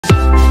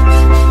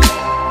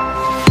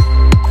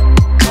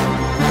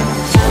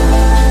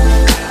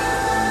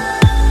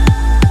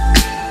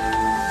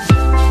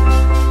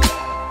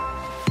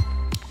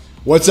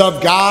What's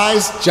up,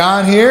 guys?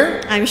 John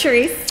here. I'm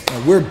Sharisse.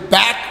 And we're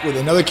back with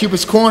another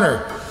Cupid's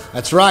Corner.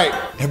 That's right.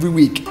 Every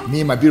week,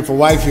 me and my beautiful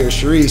wife here,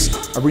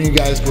 Sharisse, are bringing you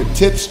guys good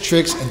tips,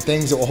 tricks, and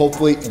things that will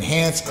hopefully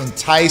enhance,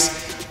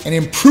 entice, and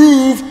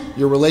improve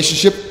your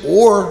relationship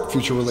or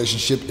future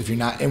relationship if you're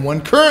not in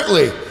one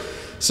currently.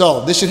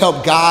 So this should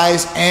help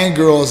guys and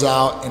girls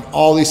out in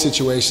all these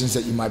situations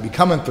that you might be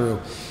coming through.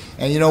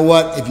 And you know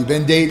what? If you've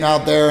been dating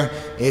out there,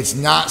 it's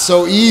not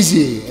so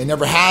easy. It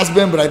never has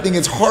been, but I think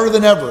it's harder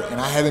than ever.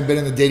 And I haven't been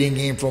in the dating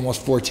game for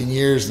almost 14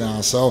 years now.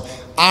 So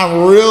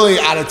I'm really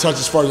out of touch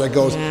as far as that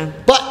goes. Yeah.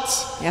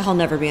 But yeah, he'll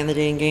never be in the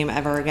dating game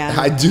ever again.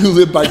 I do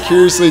live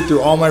vicariously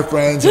through all my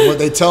friends and what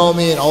they tell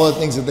me and all the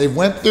things that they've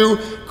went through,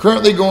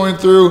 currently going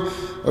through,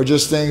 or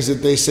just things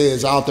that they say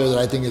is out there that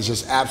I think is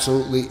just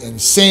absolutely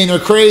insane or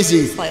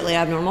crazy. Slightly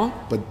abnormal.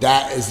 But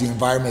that is the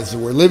environment that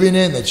we're living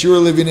in, that you're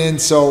living in,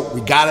 so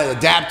we gotta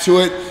adapt to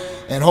it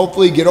and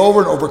hopefully get over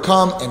and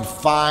overcome and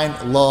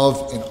find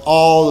love in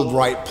all the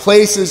right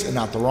places and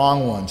not the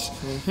wrong ones.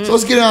 So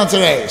let's get on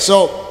today.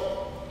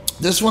 So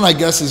this one, I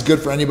guess, is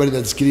good for anybody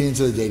that's getting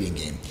into the dating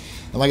game.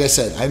 And like I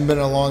said, I haven't been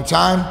in a long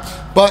time,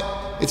 but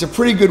it's a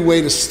pretty good way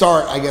to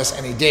start, I guess,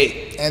 any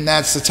date. And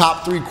that's the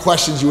top 3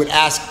 questions you would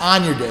ask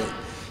on your date.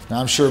 Now,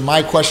 I'm sure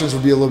my questions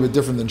will be a little bit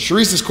different than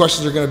Sharisse's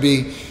questions are going to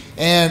be.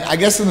 And I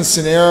guess in the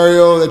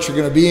scenario that you're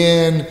going to be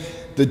in,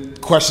 the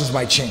questions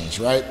might change,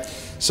 right?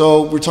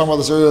 So we were talking about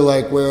this earlier,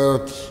 like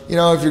where, you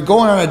know, if you're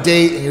going on a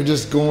date and you're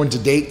just going to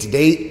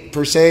date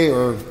per se,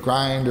 or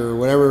grind or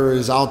whatever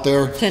is out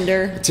there.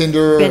 Tinder,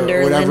 Binder,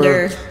 or whatever.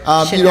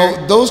 Linder, you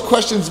know, those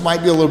questions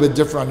might be a little bit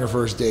different on your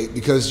first date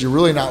because you're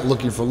really not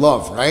looking for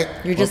love, right?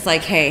 You're just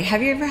like, hey,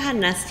 have you ever had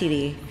an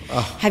STD?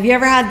 Have you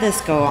ever had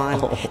this go on?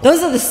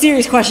 Those are the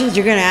serious questions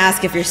you're going to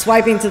ask if you're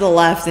swiping to the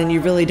left and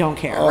you really don't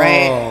care,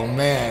 right? Oh,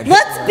 man.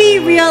 Let's be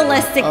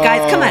realistic,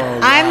 guys. Come on.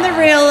 I'm the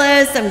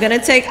realist.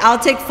 I'll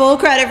take full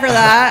credit for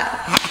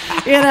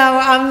that. You know,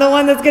 I'm the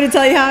one that's going to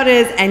tell you how it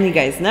is. And you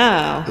guys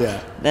know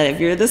that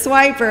if you're the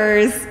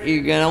swipers,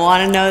 you're going to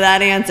want to know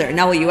that answer.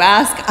 Now, what you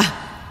ask,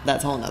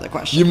 that's a whole nother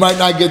question. You might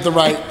not get the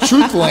right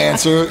truthful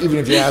answer, even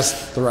if you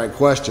ask the right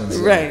questions.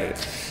 Right.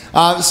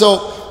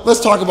 So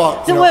let's talk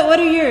about. So what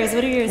are yours?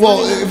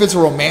 Well, if it's a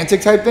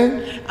romantic type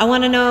thing, I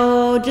want to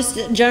know,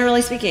 just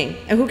generally speaking.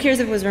 And who cares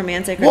if it was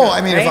romantic or not? Well,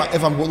 I mean, right?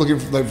 if I'm looking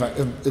for,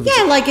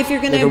 like if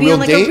you're going to be on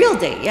like a real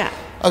date, yeah.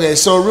 Okay,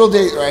 so a real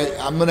date, right?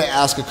 I'm going to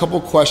ask a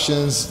couple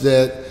questions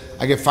that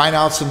I can find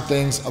out some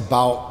things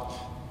about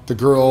the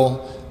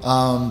girl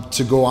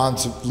to go on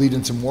to lead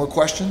into more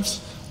questions,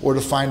 or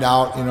to find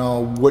out, you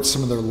know, what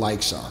some of their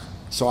likes are.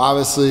 So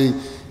obviously,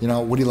 you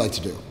know, what do you like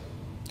to do?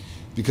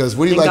 Because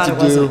what do you like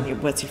to do?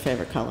 What's your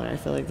favorite color? I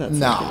feel like that's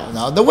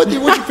what's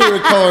your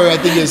favorite color? I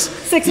think is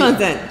 6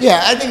 months in.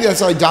 Yeah, I think that's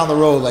like down the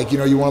road. Like, you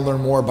know, you want to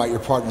learn more about your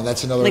partner.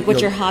 That's another. Like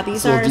what your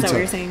hobbies are? Is that what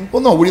you're saying?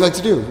 Well, no. What do you like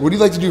to do? What do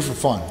you like to do for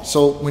fun?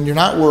 So when you're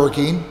not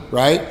working,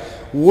 right?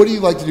 What do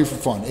you like to do for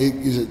fun?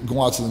 Is it go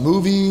out to the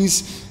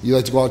movies? You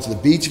like to go out to the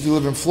beach if you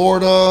live in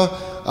Florida?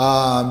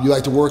 You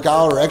like to work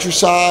out or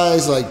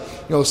exercise? Like,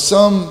 you know,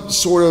 some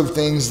sort of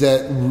things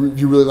that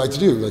you really like to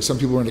do. Like some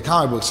people are into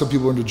comic books, some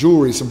people are into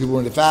jewelry, some people are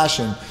into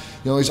fashion.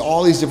 You know, there's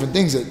all these different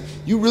things that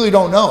you really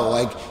don't know.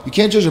 Like, you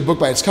can't judge a book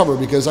by its cover,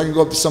 because I can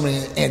go up to somebody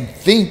and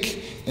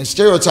think and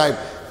stereotype,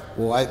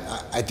 well,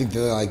 I think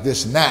they're like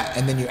this and that.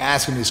 And then you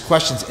ask them these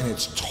questions and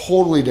it's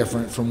totally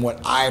different from what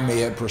I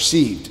may have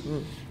perceived.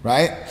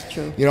 Right?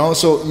 True. You know,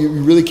 so you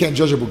really can't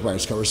judge a book by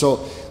its cover.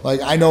 So, like,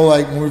 I know,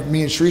 like, when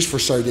me and Sharisse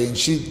first started dating,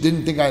 she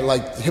didn't think I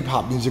liked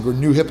hip-hop music or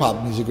new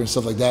hip-hop music and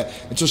stuff like that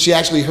until she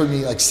actually heard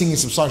me, like, singing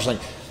some songs. She's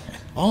like,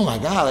 oh, my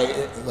God.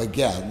 I like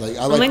all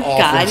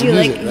forms of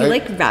music, right? You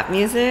like rap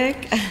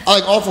music? I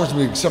like all forms of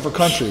music except for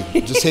country.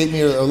 Just hate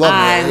me or love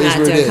me. I'm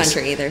not doing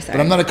country either, sorry.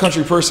 But I'm not a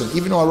country person.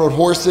 Even though I rode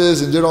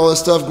horses and did all this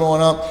stuff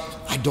growing up,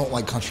 I don't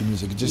like country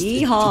music. It just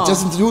it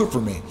doesn't do it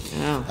for me.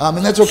 Oh.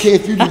 And that's okay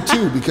if you do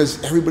too,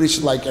 because everybody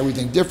should like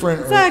everything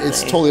different. Exactly. Or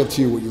it's totally up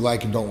to you what you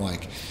like and don't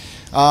like.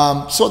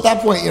 So at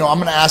that point, you know, I'm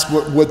going to ask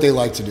what they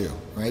like to do,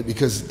 right?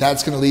 Because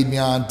that's going to lead me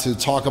on to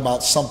talk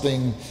about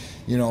something,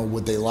 you know,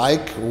 what they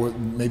like, or what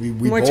maybe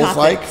we more both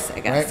topics, like,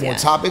 I guess, right? More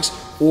topics,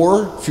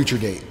 or future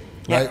date,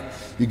 right?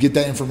 You get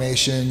that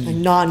information. A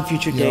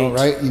non-future date. Know,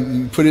 right?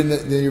 You put in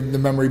the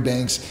memory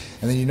banks,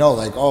 and then you know,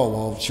 like, oh,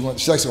 well, she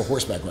likes to go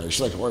horseback riding.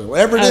 She likes to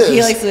whatever it is.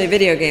 He likes to play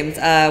video games.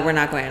 We're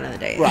not going on another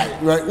date.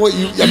 Right. Well,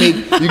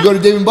 you go to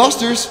Dave &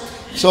 Buster's.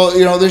 So,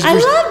 you know, I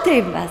love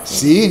Dave & Buster's.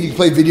 See, and you can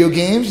play video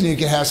games, and you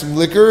can have some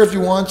liquor if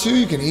you want to.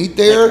 You can eat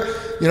there.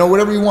 You know,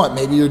 whatever you want.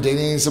 Maybe you're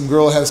dating some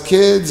girl who has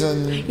kids,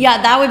 and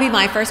yeah, that would be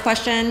my first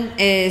question: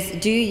 is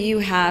do you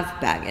have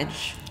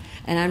baggage?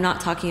 And I'm not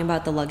talking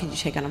about the luggage you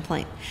take on a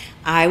plane.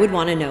 I would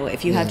want to know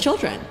if you have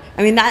children.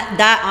 I mean,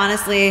 that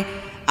honestly,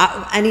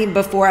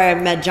 before I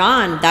met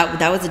John,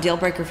 that was a deal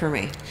breaker for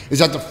me. Is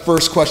that the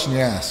first question you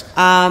ask?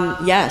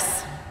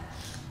 Yes.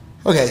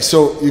 Okay,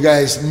 so you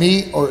guys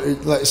meet, or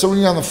like, so when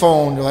you're on the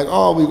phone, you're like,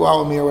 oh, we go out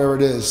with me or whatever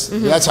it is.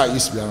 That's how it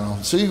used to be, I don't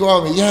know. So you go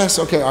out with me, yes,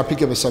 okay, I'll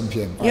pick you up at 7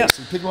 p.m. All right,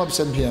 so you pick them up at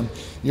 7 p.m.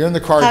 You're in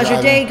the car How's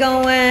driving. your day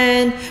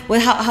going?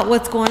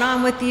 What's going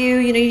on with you?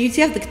 You know, you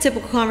have the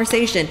typical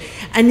conversation.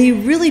 And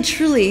you really,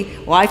 truly,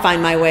 well, I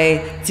find my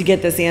way to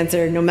get this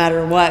answer no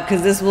matter what,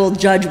 because this will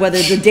judge whether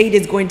the date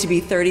is going to be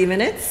 30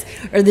 minutes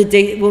or the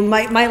date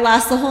might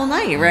last the whole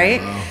night,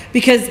 right? Wow.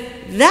 Because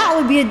that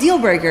would be a deal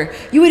breaker.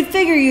 You would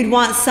figure you'd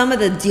want some of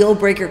the deal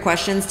breaker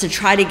questions to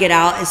try to get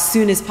out as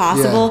soon as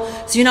possible,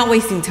 so you're not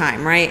wasting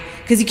time, right?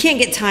 Because you can't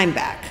get time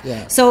back.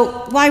 Yeah.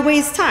 So why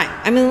waste time?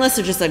 I mean, unless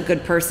they're just a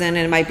good person and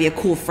it might be a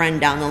cool friend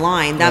down the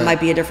line, that might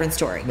be a different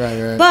story.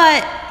 Right.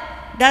 But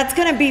that's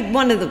going to be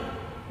one of the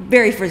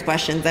very first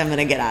questions I'm going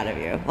to get out of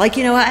you. Like,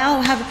 you know,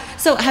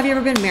 have you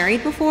ever been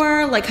married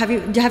before? Like, have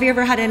you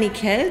ever had any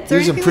kids?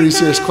 These are pretty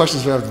serious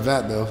questions right after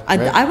that, though. Right?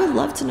 I would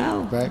love to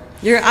know. Right.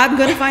 I'm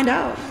going to find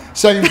out.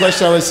 Second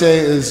question I would say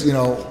is, you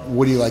know,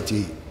 what do you like to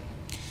eat?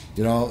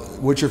 You know,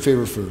 what's your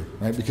favorite food,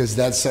 right? Because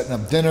that's setting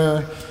up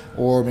dinner,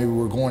 or maybe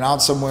we're going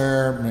out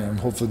somewhere, and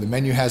hopefully the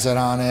menu has that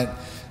on it.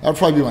 That would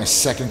probably be my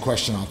second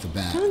question off the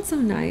bat. That's so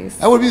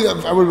nice. I would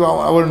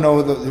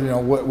know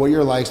what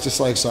your likes,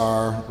 dislikes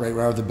are right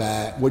off the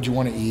bat. What you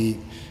want to eat,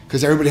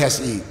 because everybody has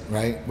to eat,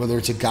 right? Whether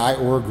it's a guy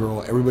or a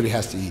girl, everybody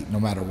has to eat,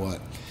 no matter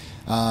what.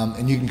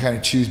 And you can kind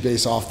of choose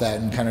based off that,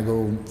 and kind of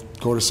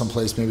go to some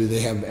place. Maybe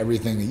they have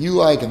everything that you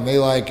like and they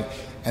like,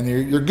 and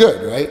you're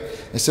good, right?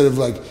 Instead of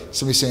like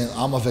somebody saying,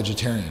 I'm a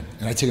vegetarian,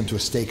 and I take them to a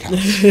steakhouse.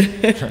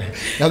 Right?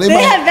 Now they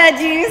have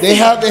veggies. They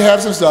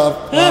have some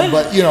stuff,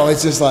 but you know,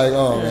 it's just like,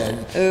 oh man,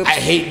 oops. I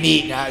hate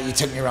meat. Now you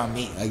took me around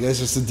meat. Like, it's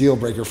just a deal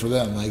breaker for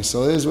them. Like,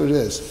 so it is what it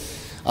is.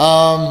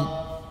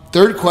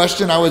 Third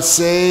question, I would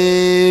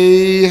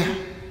say,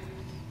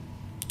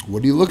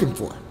 what are you looking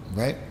for,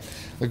 right?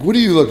 Like, what are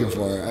you looking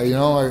for? You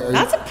know,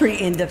 that's a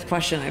pretty in-depth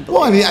question, I believe.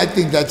 Well, I mean, I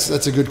think that's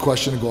a good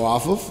question to go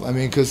off of. I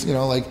mean, because, you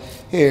know, like,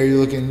 hey, are you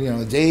looking, you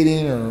know,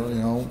 dating, or you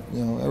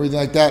know, everything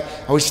like that.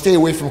 I would stay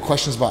away from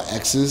questions about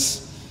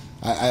exes.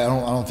 I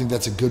don't think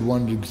that's a good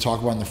one to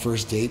talk about on the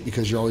first date,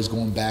 because you're always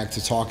going back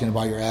to talking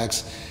about your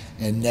ex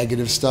and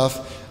negative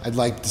stuff. I'd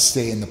like to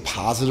stay in the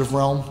positive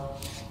realm.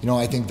 You know,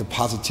 I think the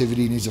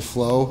positivity needs to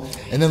flow,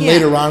 and then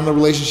later on in the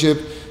relationship,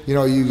 you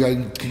know, you guys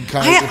can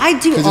kind of, I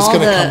do because it's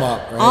going to come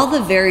up, right? All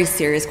the very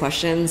serious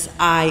questions,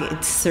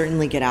 I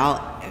certainly get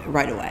out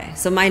right away.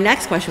 So my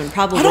next question would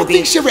probably be, I don't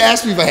think she ever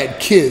asked me if I had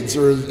kids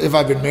or if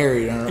I've been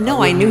married.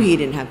 I knew he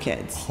didn't have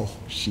kids. Oh,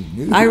 she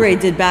knew. I already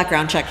did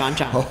background check on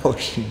John. Oh,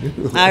 she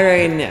knew. I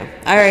already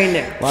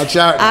knew. Watch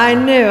out. I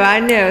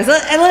knew. So,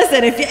 and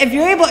listen,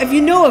 if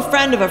you know a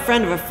friend of a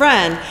friend of a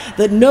friend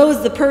that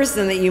knows the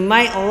person that you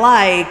might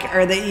like,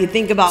 or that you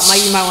think about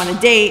you might want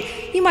to date,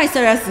 you might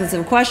start asking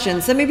some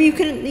questions. So maybe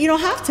you don't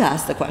have to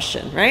ask the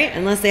question, right?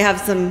 Unless they have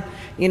some,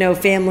 you know,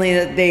 family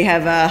that they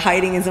have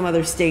hiding in some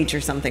other state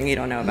or something you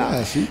don't know about.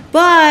 Yeah, see?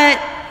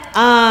 But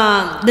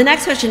the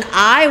next question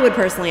I would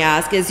personally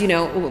ask is, you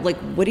know, like,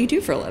 what do you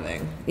do for a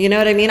living? You know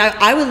what I mean?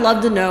 I would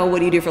love to know, what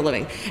do you do for a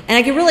living? And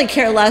I could really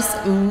care less.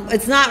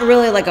 It's not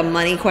really like a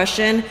money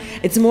question.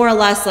 It's more or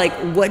less like,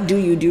 what do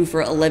you do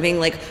for a living?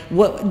 Like,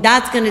 what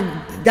that's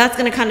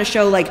gonna kind of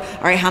show, like,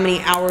 all right, how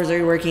many hours are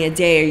you working a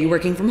day? Are you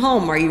working from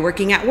home? Are you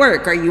working at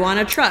work? Are you on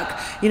a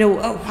truck? You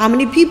know, how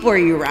many people are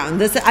you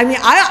around?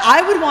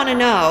 I would want to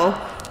know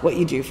what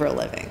you do for a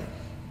living.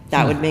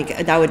 I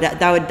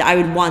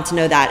would want to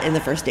know that in the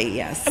first date,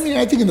 yes. I mean,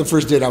 I think in the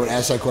first date I would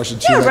ask that question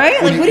too. Yeah,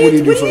 right? Like, what do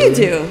you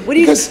do?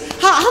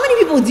 How many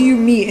people do you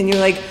meet and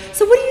you're like,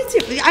 so what do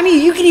you do? I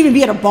mean, you can even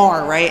be at a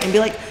bar, right? And be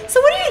like, so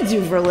what do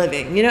you do for a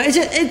living? You know, it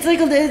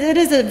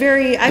is a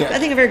very, I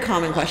think a very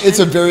common question. It's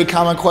a very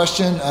common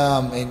question.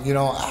 And you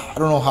know, I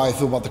don't know how I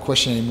feel about the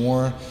question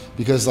anymore,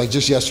 because like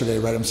just yesterday,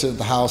 right, I'm sitting at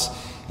the house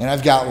and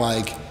I've got,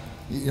 like,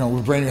 you know, we're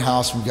a brand new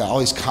house. We've got all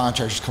these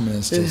contractors coming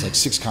in still. It's like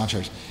 6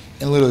 contractors.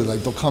 And literally, like,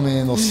 they'll come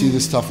in, they'll see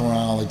this stuff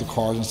around, like the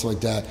cars and stuff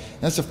like that.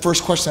 And that's the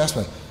first question I ask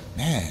me,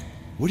 man,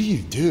 what do you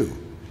do?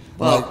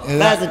 Well, like,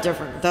 that's a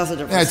different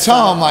I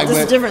tell them, like, it's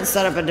a different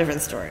setup, a different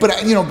story.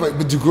 But you know,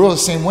 but do girls the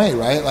same way,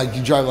 right? Like,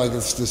 you drive like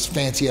this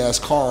fancy ass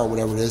car or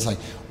whatever it is. Like,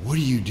 what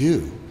do you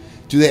do?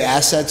 Do they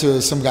ask that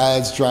to some guy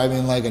that's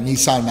driving like a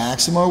Nissan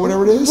Maxima or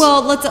whatever it is?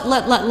 Well,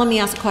 let me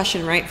ask a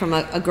question, right, from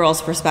a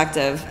girl's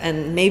perspective,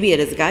 and maybe it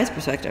is a guy's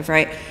perspective,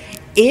 right?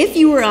 If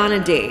you were on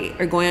a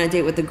date or going on a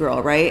date with a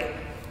girl, right,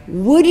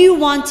 would you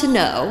want to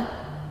know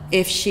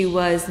if she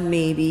was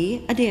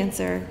maybe a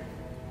dancer?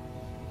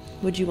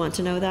 Would you want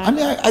to know that? I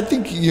mean, I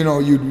think, you know,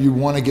 you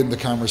want to get in the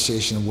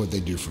conversation of what they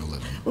do for a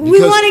living.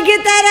 We want to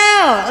get that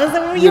out.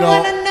 That's what you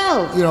want to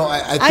know. You know,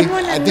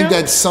 I think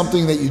that's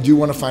something that you do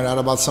want to find out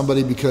about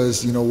somebody,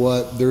 because, you know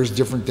what, there's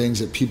different things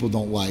that people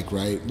don't like,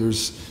 right?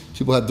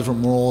 People have different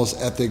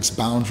morals, ethics,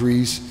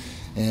 boundaries.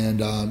 And,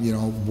 you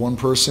know, one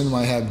person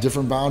might have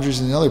different boundaries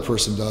than the other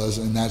person does,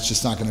 and that's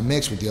just not going to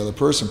mix with the other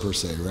person per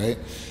se, right?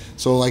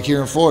 So like here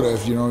in Florida,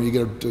 if, you know, you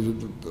get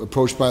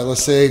approached by,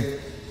 let's say,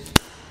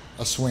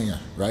 a swinger,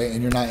 right?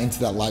 And you're not into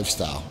that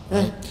lifestyle,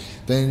 right?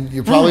 Then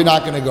you're probably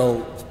not going to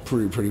go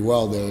pretty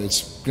well there.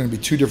 It's going to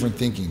be two different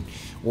thinking.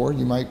 Or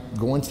you might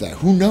go into that.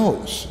 Who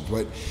knows?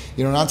 But,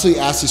 you know, not until you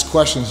ask these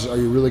questions are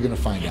you really going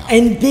to find out.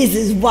 And this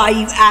is why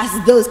you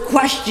ask those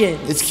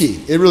questions. It's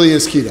key. It really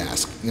is key to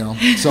ask, you know.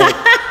 So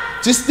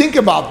just think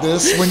about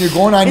this when you're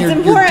going on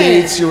your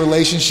dates, your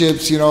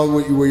relationships, you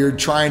know, where you're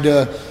trying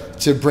to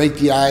break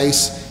the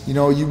ice. You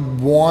know, you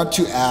want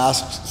to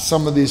ask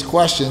some of these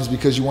questions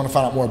because you want to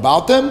find out more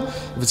about them,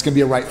 if it's going to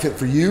be a right fit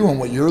for you and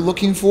what you're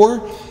looking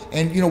for.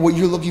 And, you know, what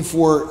you're looking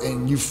for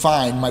and you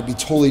find might be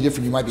totally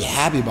different. You might be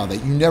happy about that.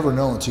 You never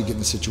know until you get in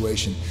the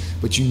situation.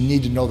 But you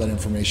need to know that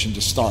information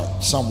to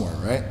start somewhere,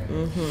 right?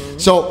 Mm-hmm.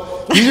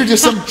 So these are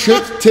just some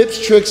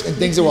tips, tricks, and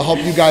things that will help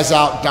you guys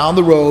out down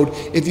the road.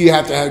 If you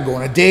have to go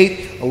on a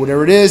date or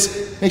whatever it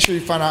is, make sure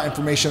you find out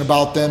information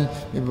about them,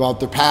 maybe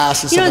about their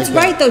past and stuff like that. You know,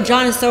 it's right, though.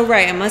 John is so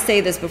right. I must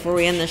say this before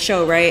we end the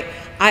show, right?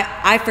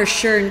 I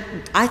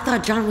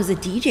thought John was a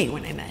DJ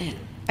when I met him.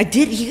 I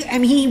did.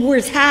 He wore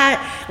his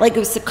hat like it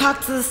was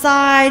cocked to the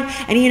side,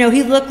 and you know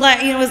he looked like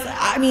I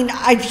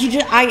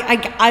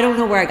don't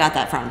know where I got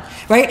that from,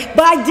 right?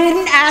 But I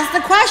didn't ask the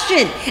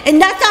question,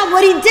 and that's not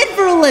what he did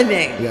for a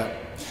living. Yeah.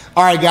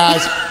 All right,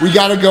 guys, we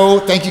gotta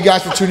go. Thank you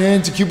guys for tuning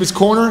in to Cupid's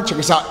Corner. Check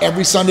us out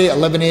every Sunday at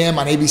 11 a.m.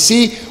 on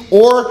ABC,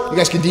 or you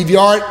guys can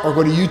DVR it or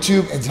go to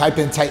YouTube and type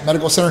in Titan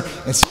Medical Center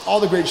and see all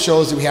the great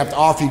shows that we have to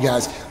offer you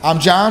guys. I'm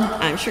John.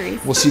 I'm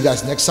Sharisse. We'll see you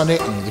guys next Sunday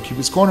on the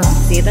Cupid's Corner.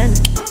 See you then.